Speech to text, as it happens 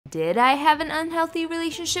Did I have an unhealthy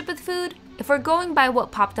relationship with food? If we're going by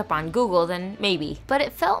what popped up on Google, then maybe. But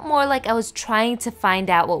it felt more like I was trying to find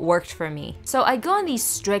out what worked for me. So I'd go on these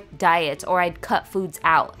strict diets or I'd cut foods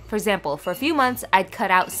out. For example, for a few months, I'd cut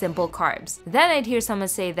out simple carbs. Then I'd hear someone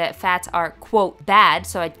say that fats are, quote, bad,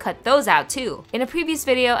 so I'd cut those out too. In a previous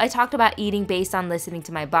video, I talked about eating based on listening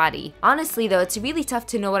to my body. Honestly though, it's really tough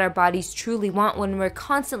to know what our bodies truly want when we're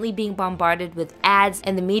constantly being bombarded with ads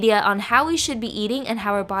and the media on how we should be eating and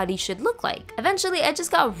how our bodies should look like. Eventually, I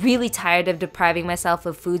just got really tired of depriving myself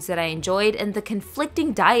of foods that I enjoyed and the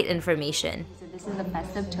conflicting diet information. So this is a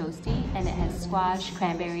festive toasty, and it has squash,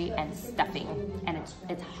 cranberry, and stuffing, and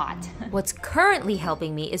it's hot. What's currently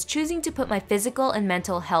helping me is choosing to put my physical and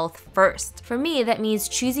mental health first. For me, that means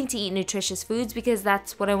choosing to eat nutritious foods because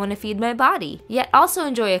that's what I want to feed my body, yet also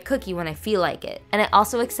enjoy a cookie when I feel like it. And I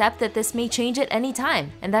also accept that this may change at any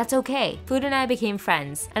time, and that's okay. Food and I became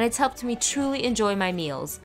friends, and it's helped me truly enjoy my meals.